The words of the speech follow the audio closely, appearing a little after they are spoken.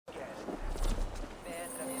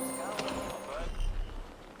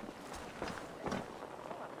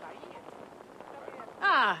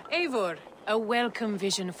Eivor, a welcome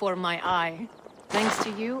vision for my eye. Thanks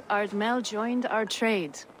to you, Ardmel joined our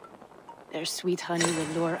trade. Their sweet honey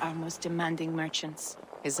will lure our most demanding merchants.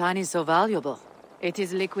 Is honey so valuable? It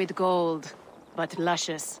is liquid gold, but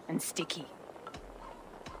luscious and sticky.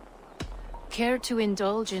 Care to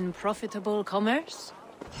indulge in profitable commerce?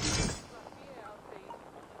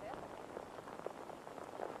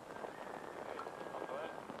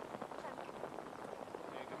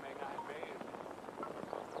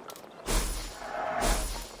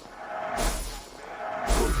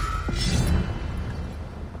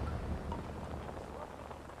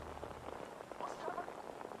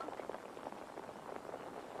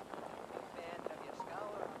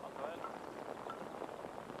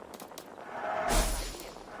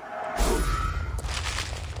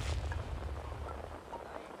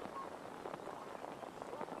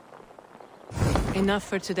 Enough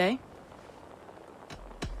for today?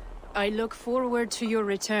 I look forward to your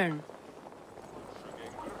return.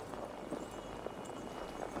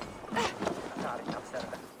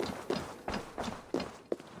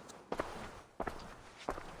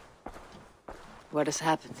 What has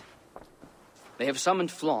happened? They have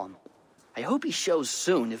summoned Flawn. I hope he shows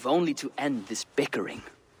soon, if only to end this bickering.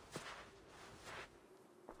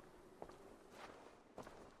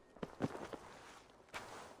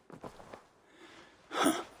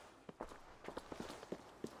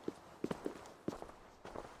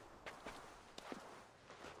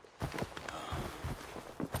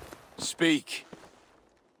 Speak.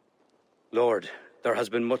 Lord, there has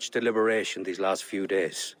been much deliberation these last few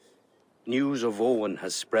days. News of Owen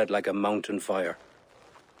has spread like a mountain fire.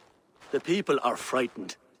 The people are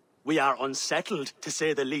frightened. We are unsettled, to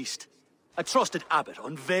say the least. A trusted abbot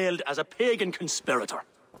unveiled as a pagan conspirator.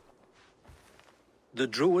 The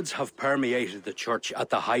Druids have permeated the church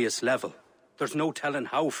at the highest level. There's no telling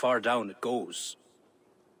how far down it goes.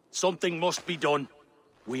 Something must be done.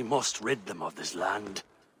 We must rid them of this land.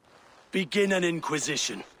 Begin an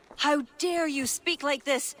inquisition. How dare you speak like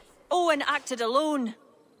this? Owen acted alone.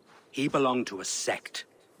 He belonged to a sect.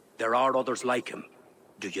 There are others like him.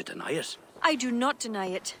 Do you deny it? I do not deny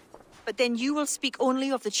it. But then you will speak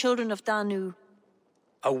only of the children of Danu.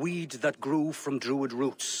 A weed that grew from Druid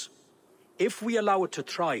roots. If we allow it to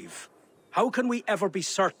thrive, how can we ever be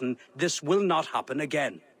certain this will not happen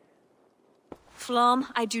again? Flom,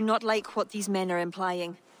 I do not like what these men are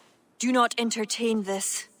implying. Do not entertain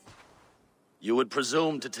this. You would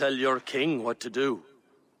presume to tell your king what to do.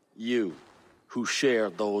 You, who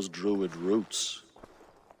share those Druid roots.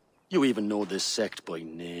 You even know this sect by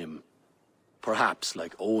name. Perhaps,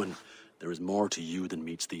 like Owen, there is more to you than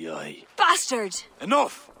meets the eye. Bastard!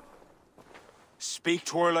 Enough! Speak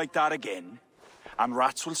to her like that again, and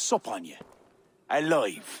rats will sup on you.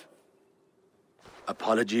 Alive.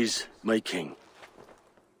 Apologies, my king.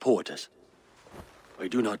 Poetess. I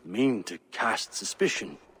do not mean to cast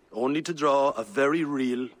suspicion, only to draw a very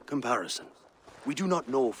real comparison. We do not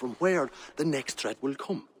know from where the next threat will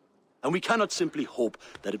come, and we cannot simply hope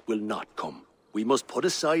that it will not come. We must put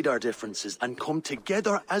aside our differences and come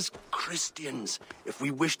together as Christians if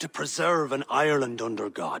we wish to preserve an Ireland under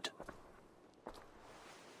God.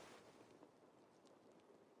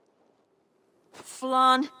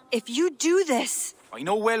 Flan, if you do this... I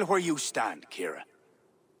know well where you stand, Kira.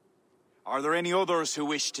 Are there any others who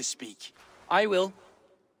wish to speak? I will.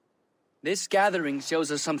 This gathering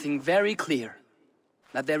shows us something very clear.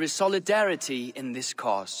 That there is solidarity in this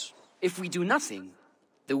cause. If we do nothing,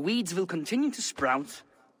 the weeds will continue to sprout,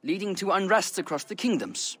 leading to unrest across the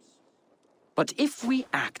kingdoms. But if we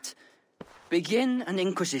act, begin an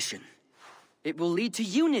inquisition, it will lead to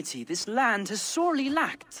unity this land has sorely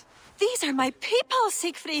lacked. These are my people,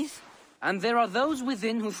 Siegfried! And there are those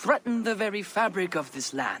within who threaten the very fabric of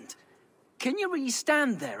this land. Can you really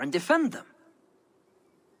stand there and defend them?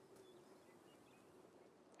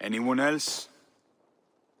 Anyone else?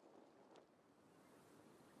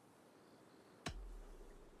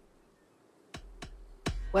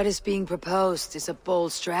 What is being proposed is a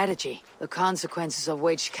bold strategy, the consequences of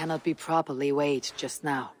which cannot be properly weighed just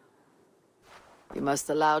now. You must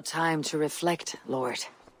allow time to reflect, Lord.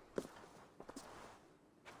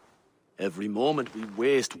 Every moment we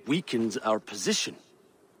waste weakens our position.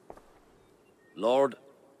 Lord,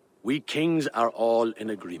 we kings are all in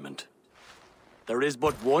agreement. There is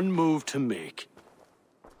but one move to make.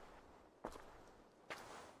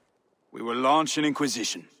 We will launch an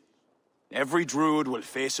inquisition. Every druid will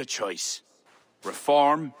face a choice.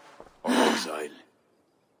 Reform or exile.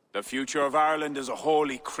 The future of Ireland is a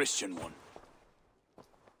wholly Christian one.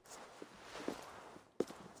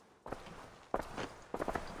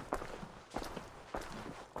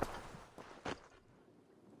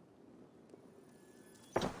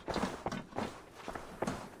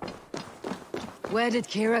 Where did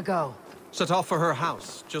Kira go? Set off for her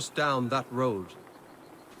house, just down that road.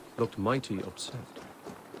 Looked mighty upset.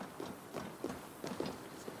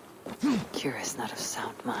 Kira's not of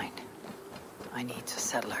sound mind. I need to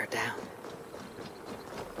settle her down.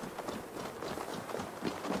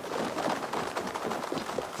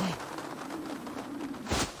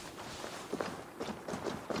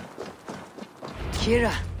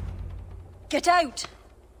 Kira! Get out!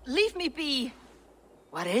 Leave me be!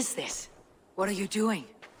 What is this? What are you doing?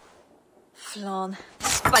 Flann,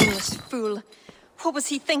 spineless fool. What was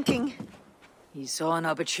he thinking? He saw an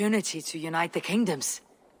opportunity to unite the kingdoms.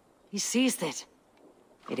 He seized it.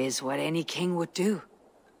 It is what any king would do.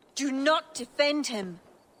 Do not defend him.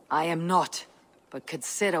 I am not, but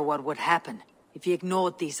consider what would happen if he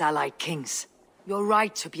ignored these allied kings. You're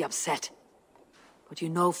right to be upset. But you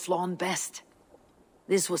know Flann best.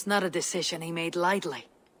 This was not a decision he made lightly.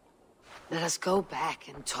 Let us go back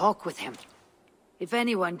and talk with him. If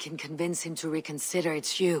anyone can convince him to reconsider,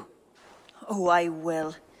 it's you. Oh, I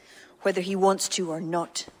will. Whether he wants to or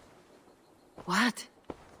not. What?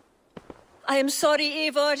 I am sorry,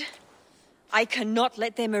 Eivor. I cannot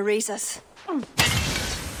let them erase us.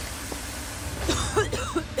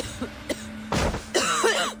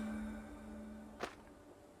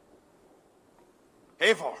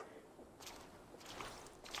 Eivor!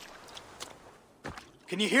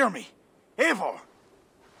 Can you hear me? Eivor!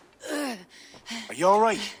 Are you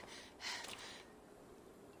alright?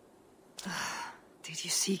 Did you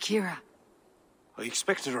see Kira? I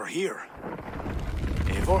expected her here.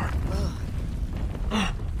 Eivor?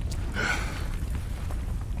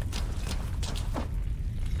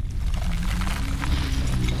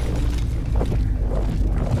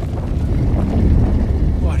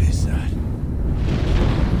 What is that?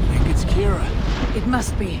 I think it's Kira. It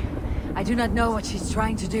must be. I do not know what she's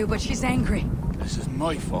trying to do, but she's angry. This is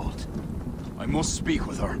my fault. I must speak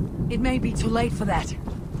with her. It may be too late for that.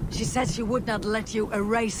 She said she would not let you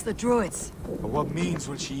erase the Druids. But what means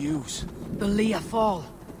will she use? The Leah Fall.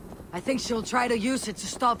 I think she'll try to use it to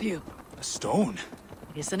stop you. A stone?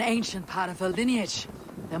 It's an ancient part of her lineage.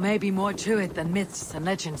 There may be more to it than myths and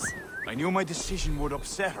legends. I knew my decision would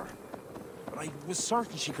upset her. But I was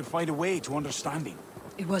certain she could find a way to understanding.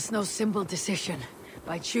 It was no simple decision.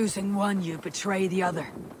 By choosing one, you betray the other.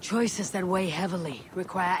 Choices that weigh heavily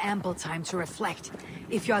require ample time to reflect,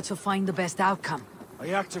 if you are to find the best outcome. I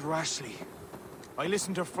acted rashly. I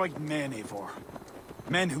listened to frightened men, Eivor.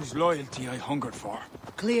 Men whose loyalty I hungered for.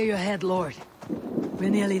 Clear your head, Lord. We're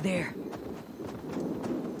nearly there.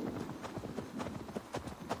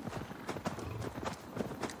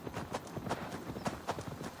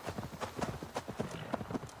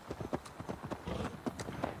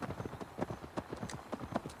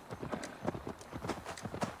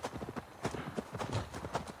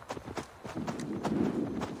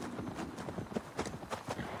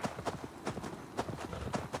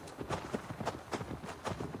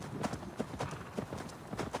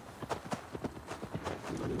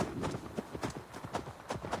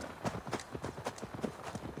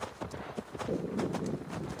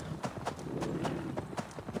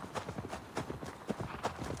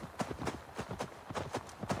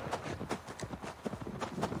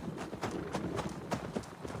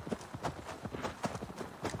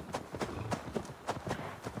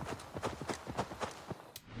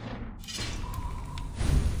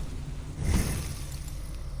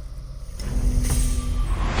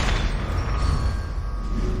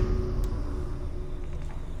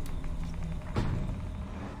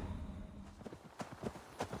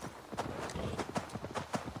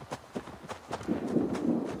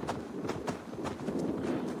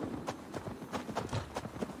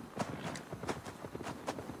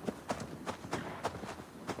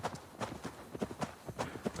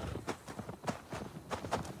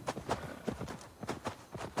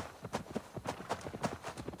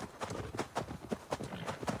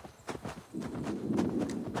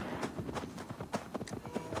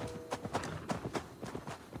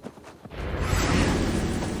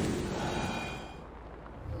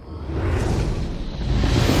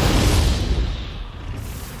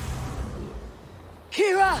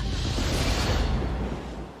 Kira!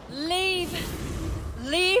 Leave!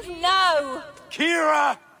 Leave now!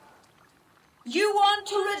 Kira! You want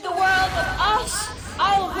to rid the world of us?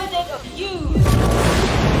 I'll rid it of you!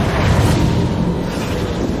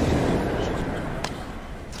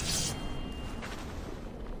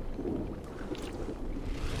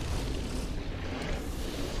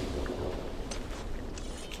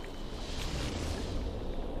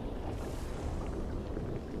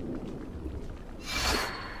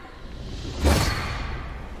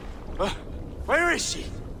 Where is she?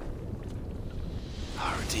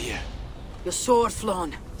 Your sword,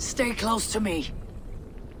 Flann. Stay close to me.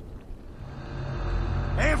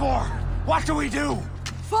 Eivor, what do we do?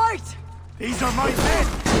 Fight! These are my men!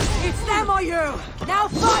 It's them or you! Now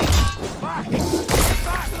fight! Back!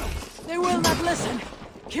 Back! They will not listen.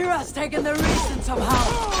 Kira's taken the reason somehow.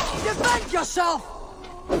 Defend yourself!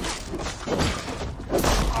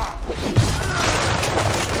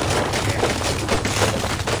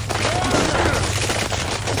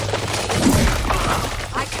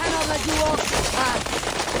 I cannot let you off this path.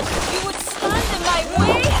 You would stand in my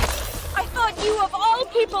way? I thought you of all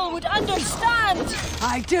people would understand.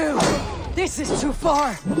 I do. This is too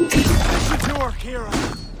far. Listen to her, Kira.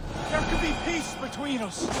 There could be peace between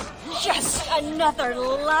us. Just another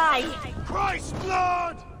lie. Christ's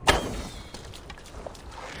blood!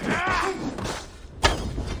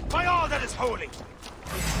 By all that is holy!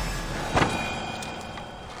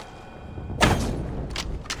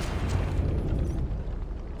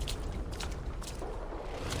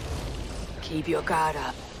 Keep your guard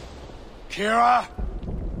up. Kira!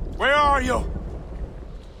 Where are you?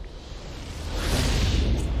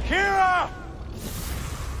 Kira!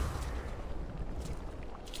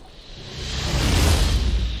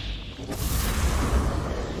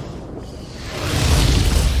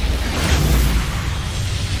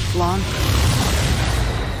 Flann?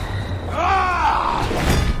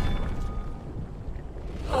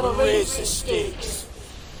 I'll raise the stakes.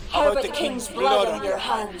 How about the king's blood on your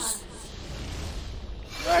hands?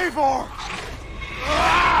 Eivor!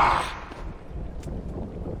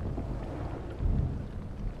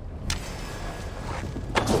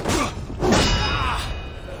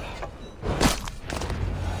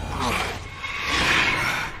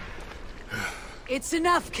 It's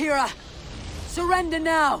enough, Kira. Surrender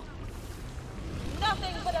now.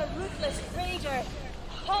 Nothing but a ruthless raider.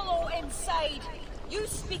 Hollow inside. You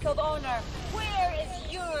speak of honor. Where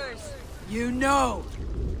is yours? You know.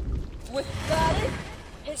 With Gareth,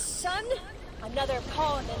 his son, another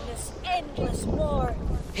pawn in this endless war.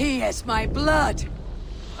 He is my blood.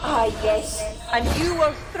 Ah, yes. And you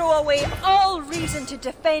will throw away all reason to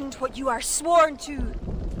defend what you are sworn to.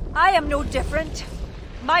 I am no different.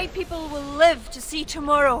 My people will live to see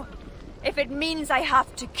tomorrow, if it means I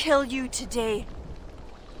have to kill you today.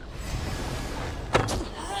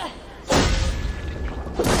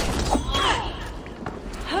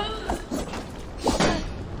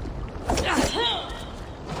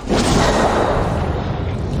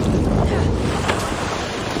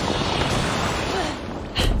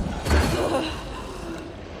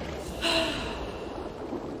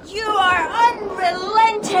 You are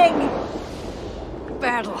unrelenting!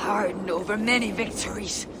 Battle-hardened over many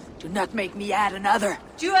victories. Do not make me add another.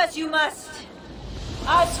 Do as you must.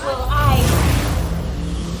 As will I.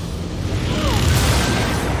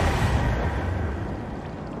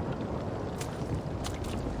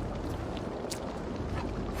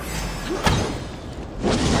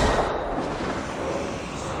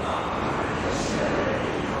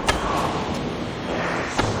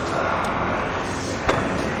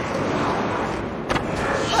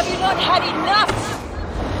 Have you not had enough?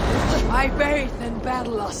 I bathed in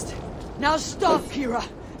battle lust. Now stop, Kira,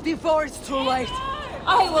 before it's too late.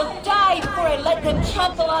 I will die before I let them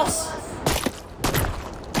trample us.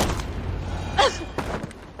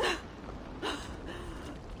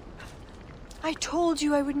 I told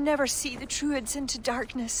you I would never see the Druids into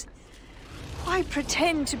darkness. Why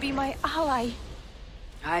pretend to be my ally?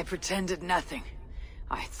 I pretended nothing.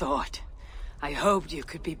 I thought. I hoped you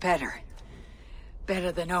could be better.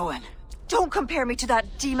 Better than Owen. Don't compare me to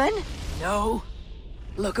that demon. No?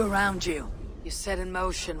 Look around you. You set in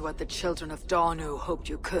motion what the children of Danu hoped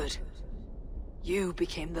you could. You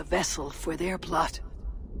became the vessel for their plot.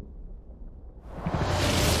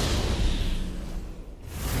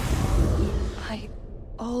 I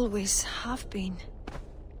always have been.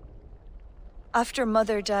 After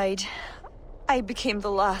Mother died, I became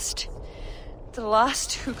the last. The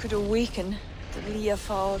last who could awaken the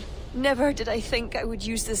Leafal. Never did I think I would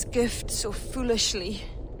use this gift so foolishly.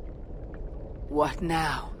 What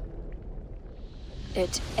now?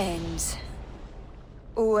 It ends.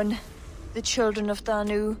 Owen, the children of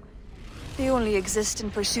Danu, they only exist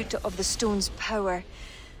in pursuit of the stone's power,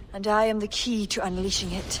 and I am the key to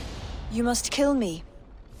unleashing it. You must kill me.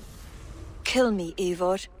 Kill me,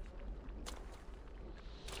 Eivor.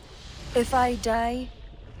 If I die,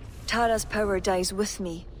 Tara's power dies with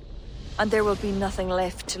me, and there will be nothing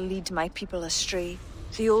left to lead my people astray.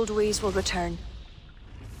 The old ways will return.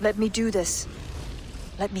 Let me do this.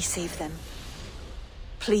 Let me save them.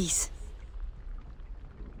 Please.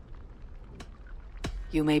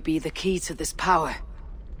 You may be the key to this power,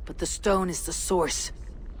 but the stone is the source.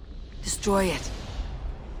 This destroy it.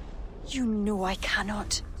 You know I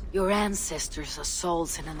cannot. Your ancestors are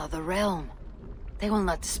souls in another realm. They will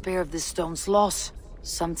not despair of this stone's loss.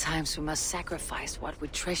 Sometimes we must sacrifice what we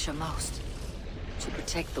treasure most to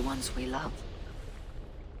protect the ones we love.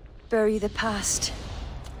 Bury the past.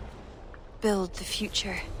 Build the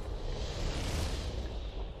future.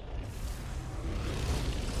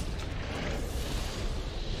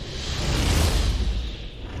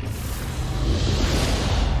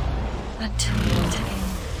 Until we meet again.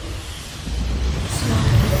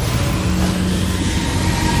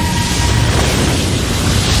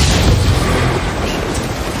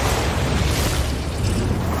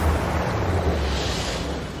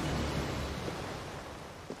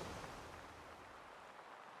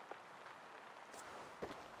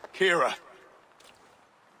 Kira,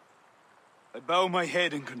 I bow my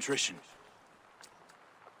head in contrition.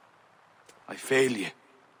 I fail you.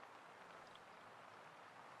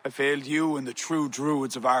 I failed you and the true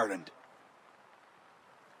Druids of Ireland.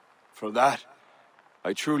 For that,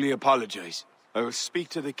 I truly apologize. I will speak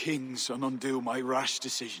to the kings and undo my rash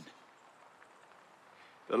decision.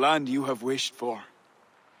 The land you have wished for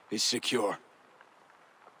is secure.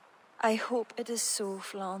 I hope it is so,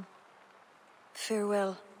 Flann.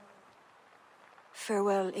 Farewell.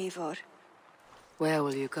 Farewell, Eivor. Where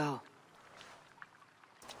will you go?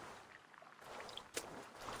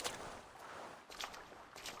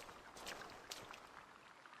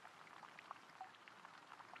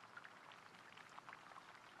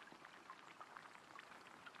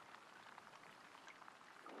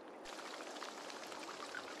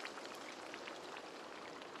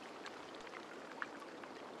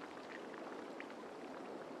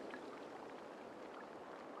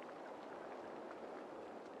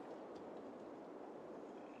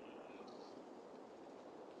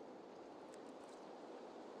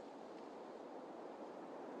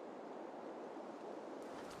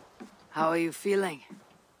 How are you feeling?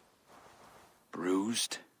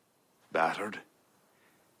 Bruised, battered.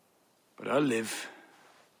 But I'll live.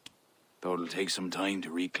 Though it'll take some time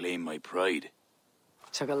to reclaim my pride.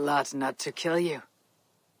 Took a lot not to kill you.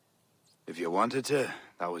 If you wanted to,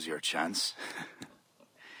 that was your chance.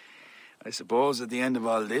 I suppose at the end of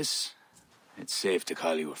all this, it's safe to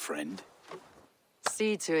call you a friend.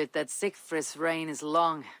 See to it that Sigfrid's reign is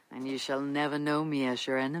long, and you shall never know me as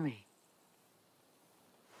your enemy.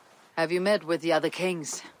 Have you met with the other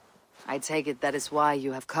kings? I take it that is why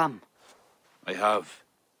you have come. I have.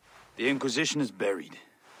 The Inquisition is buried.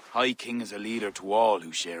 High King is a leader to all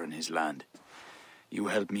who share in his land. You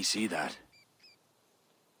helped me see that.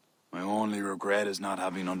 My only regret is not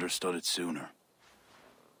having understood it sooner.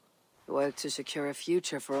 Work to secure a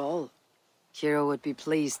future for all. Kira would be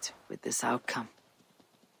pleased with this outcome.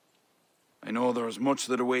 I know there is much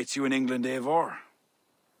that awaits you in England, Eivor.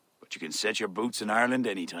 But you can set your boots in Ireland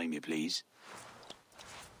anytime you please.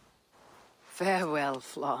 Farewell,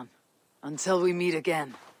 Flann. Until we meet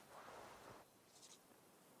again.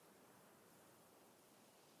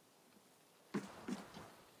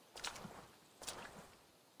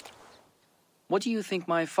 What do you think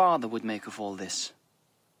my father would make of all this?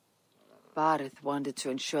 Barith wanted to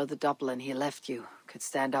ensure the Dublin he left you could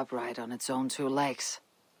stand upright on its own two legs.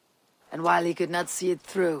 And while he could not see it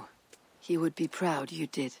through, he would be proud you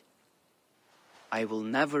did. I will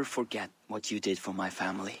never forget what you did for my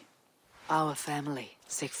family. Our family,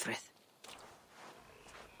 Sigfrid.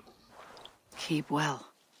 Keep well,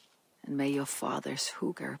 and may your father's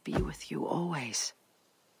hugger be with you always.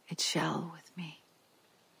 It shall with me.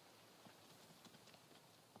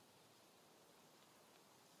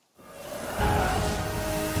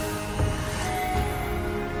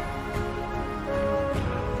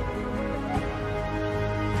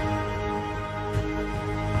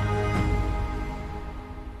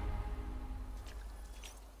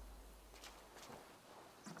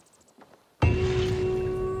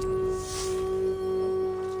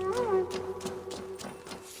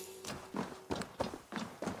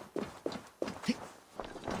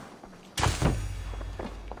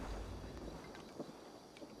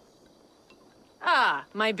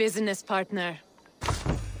 My business partner.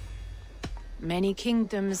 Many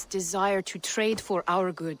kingdoms desire to trade for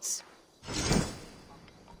our goods.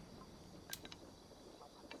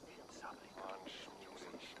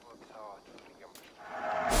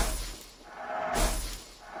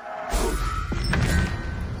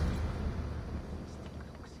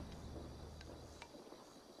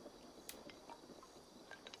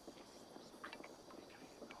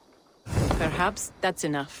 Perhaps that's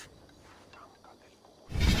enough.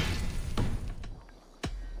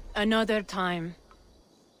 Another time.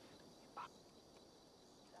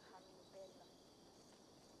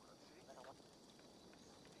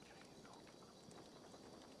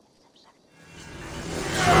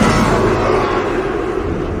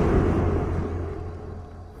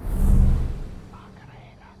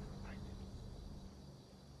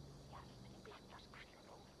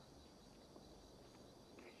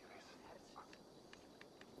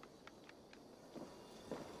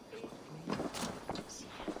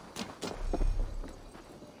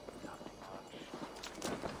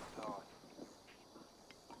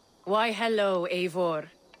 Why, hello, Eivor.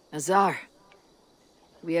 Azar.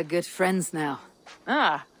 We are good friends now.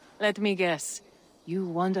 Ah, let me guess. You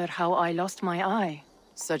wonder how I lost my eye?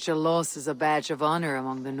 Such a loss is a badge of honor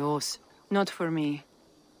among the Norse. Not for me.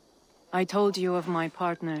 I told you of my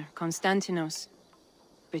partner, Constantinos.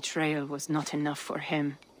 Betrayal was not enough for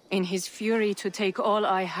him. In his fury to take all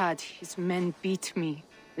I had, his men beat me,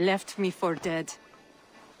 left me for dead.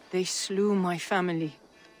 They slew my family.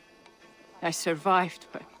 I survived,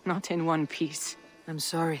 but not in one piece. I'm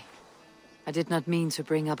sorry. I did not mean to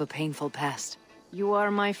bring up a painful past. You are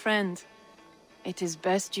my friend. It is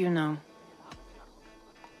best you know.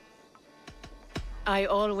 I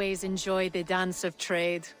always enjoy the dance of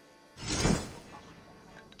trade.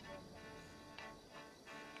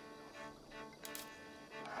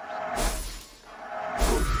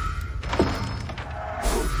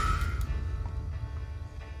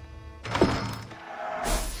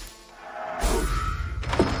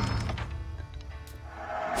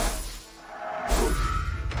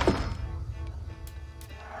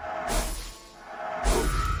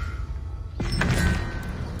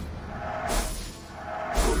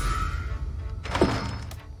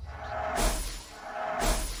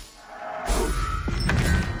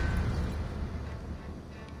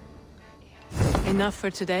 Enough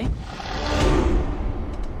for today?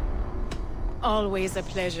 Always a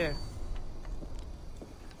pleasure.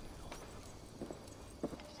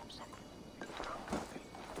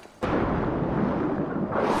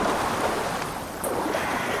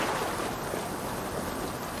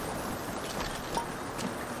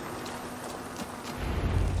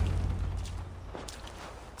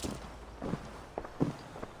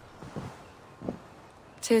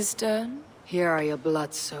 Tis done. Here are your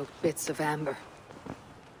blood-soaked bits of amber.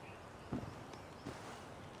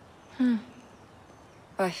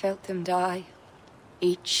 I felt them die,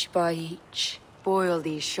 each by each. Boil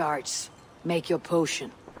these shards. Make your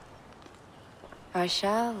potion. I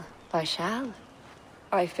shall.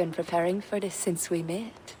 I've been preparing for this since we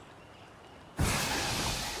met.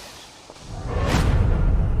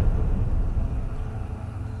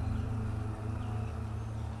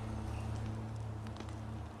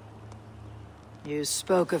 You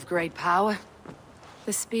spoke of great power?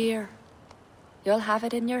 The spear. You'll have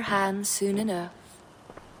it in your hands soon enough.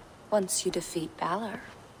 Once you defeat Balor.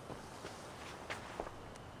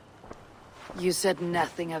 You said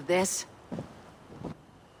nothing of this.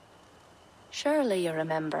 Surely you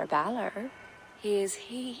remember Balor. He is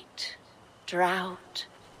heat, drought,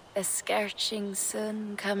 a scorching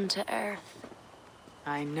sun come to earth.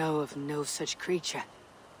 I know of no such creature.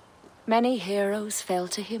 Many heroes fell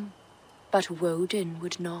to him, but Woden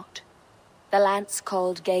would not. The lance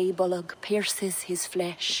called Gaebolug pierces his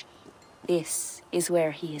flesh. This is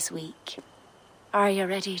where he is weak. Are you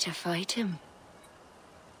ready to fight him?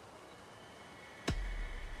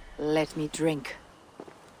 Let me drink.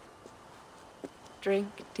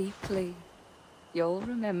 Drink deeply. You'll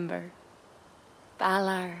remember.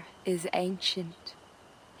 Balor is ancient.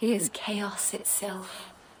 He is chaos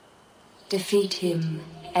itself. Defeat him,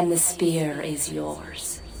 and the spear is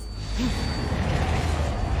yours.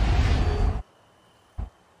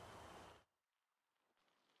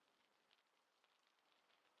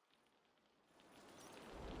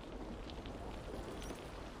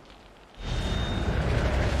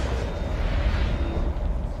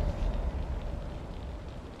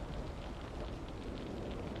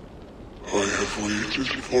 I have waited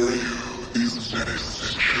for you these many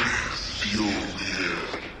centuries, Fjolnir.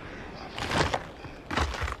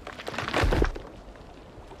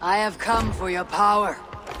 I have come for your power.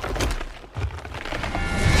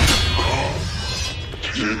 Come,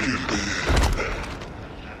 take it then.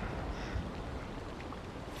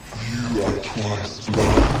 You are twice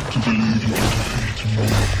blind to believe you can defeat me.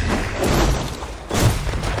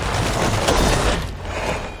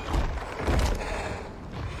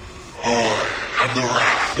 I am the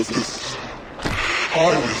wrath of the sun. I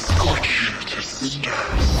will scorch you to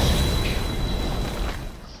cinders.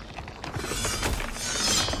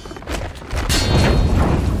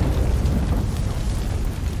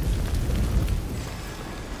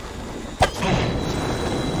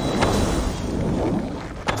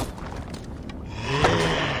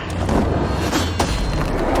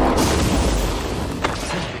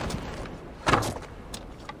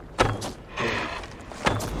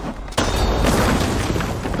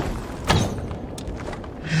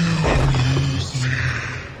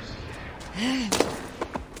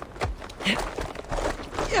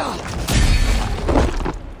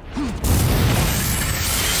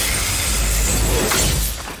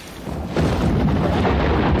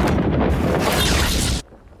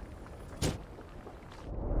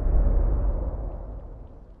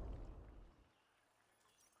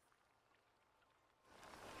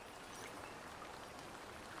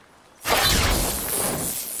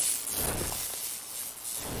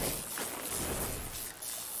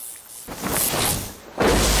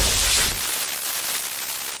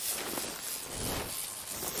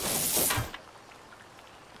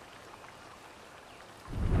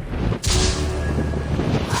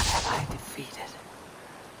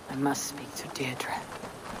 must speak to Deirdre.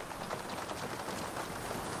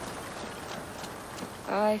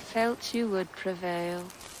 I felt you would prevail.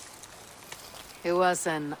 It was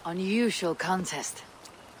an unusual contest.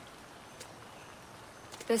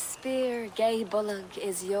 The spear, Gay Bullock,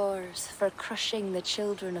 is yours for crushing the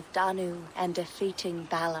children of Danu and defeating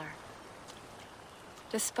Balor.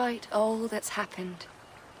 Despite all that's happened,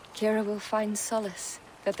 Kira will find solace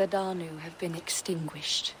that the Danu have been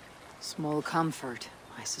extinguished. Small comfort,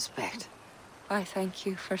 I suspect. I thank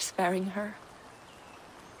you for sparing her.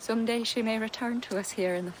 Someday she may return to us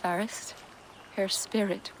here in the forest. Her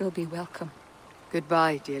spirit will be welcome.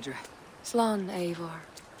 Goodbye, Deirdre. Slán, Eivor.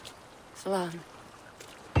 Slán.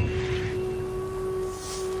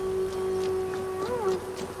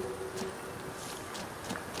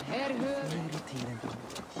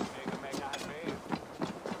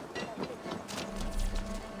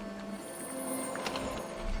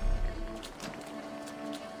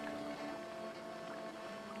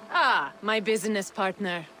 Ah, my business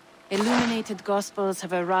partner. Illuminated Gospels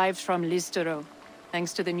have arrived from Listero,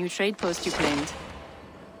 thanks to the new trade post you claimed.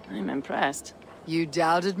 I'm impressed. You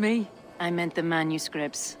doubted me? I meant the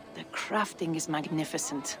manuscripts. The crafting is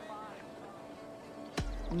magnificent.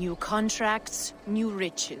 New contracts, new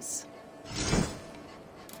riches.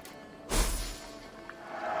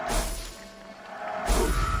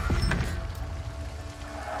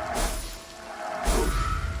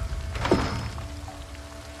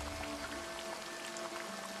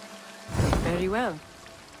 Very well.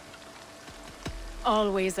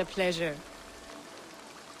 Always a pleasure.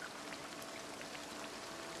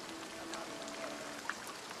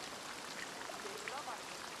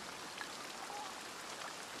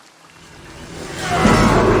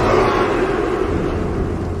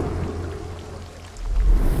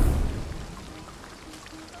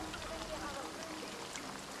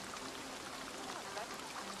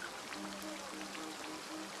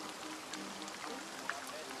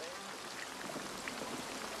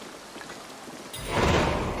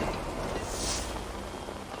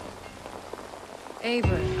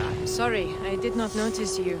 Eivor, I'm sorry, I did not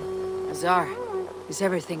notice you. Azar, is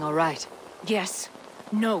everything all right? Yes.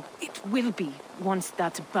 No, it will be, once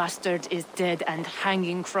that bastard is dead and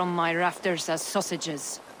hanging from my rafters as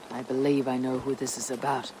sausages. I believe I know who this is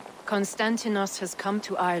about. Konstantinos has come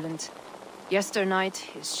to Ireland. Yesternight,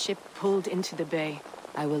 his ship pulled into the bay.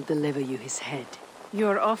 I will deliver you his head.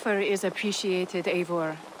 Your offer is appreciated,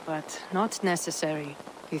 Eivor, but not necessary.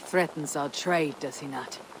 He threatens our trade, does he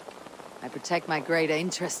not? I protect my greater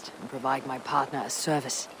interest and provide my partner a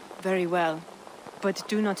service. Very well. But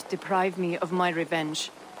do not deprive me of my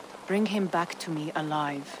revenge. Bring him back to me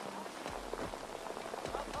alive.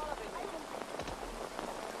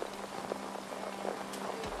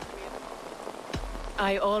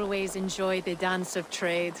 I always enjoy the dance of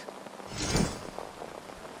trade.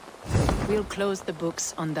 We'll close the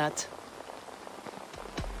books on that.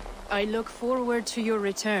 I look forward to your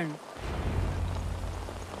return.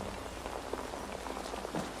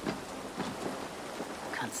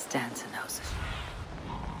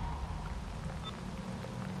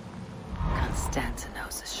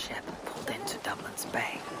 Konstantinos' ship pulled into Dublin's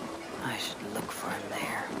Bay. I should look for him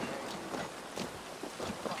there.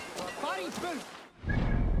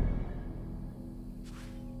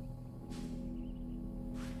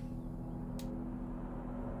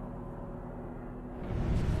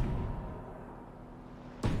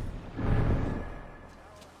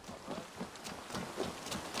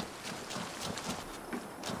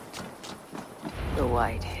 The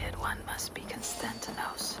white-haired one must be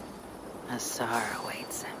Konstantinos. Azar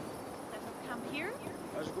awaits him. Come here?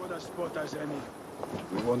 As good a spot as any.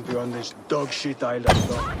 We won't be on this dog shit island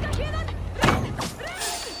long.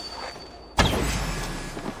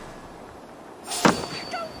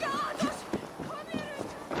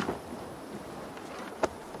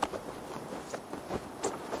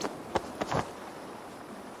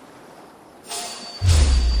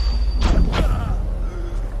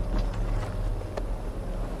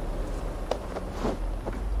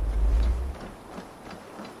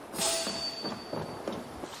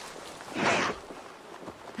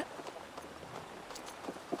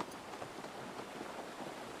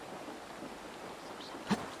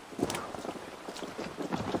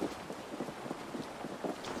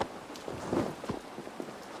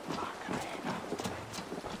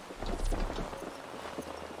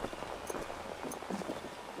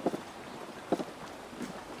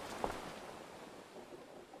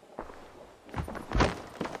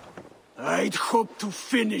 I'd hoped to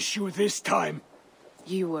finish you this time.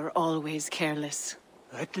 You were always careless.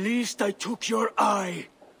 At least I took your eye.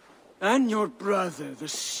 And your brother, the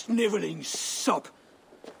sniveling sop.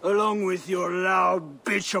 Along with your loud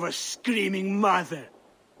bitch of a screaming mother.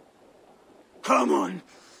 Come on,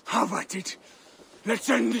 have at it. Let's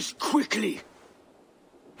end this quickly.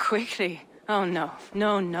 Quickly? Oh no,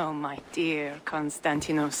 no, my dear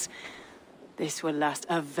Constantinos. This will last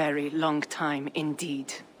a very long time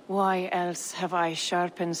indeed. Why else have I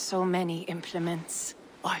sharpened so many implements?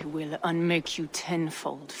 I will unmake you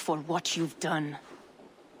tenfold for what you've done.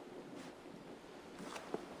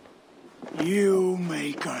 You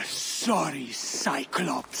make a sorry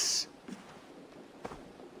Cyclops.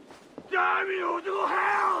 Damn you to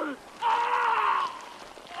hell!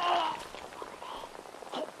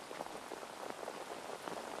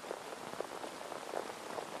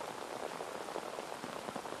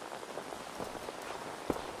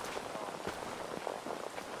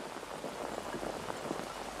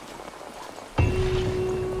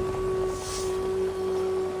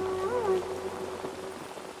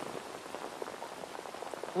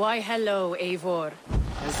 Why hello, Eivor.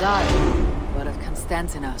 Azar, but of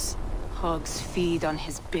Constantinos. Hogs feed on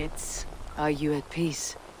his bits. Are you at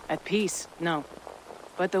peace? At peace? No.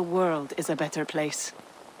 But the world is a better place.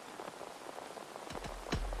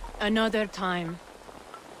 Another time,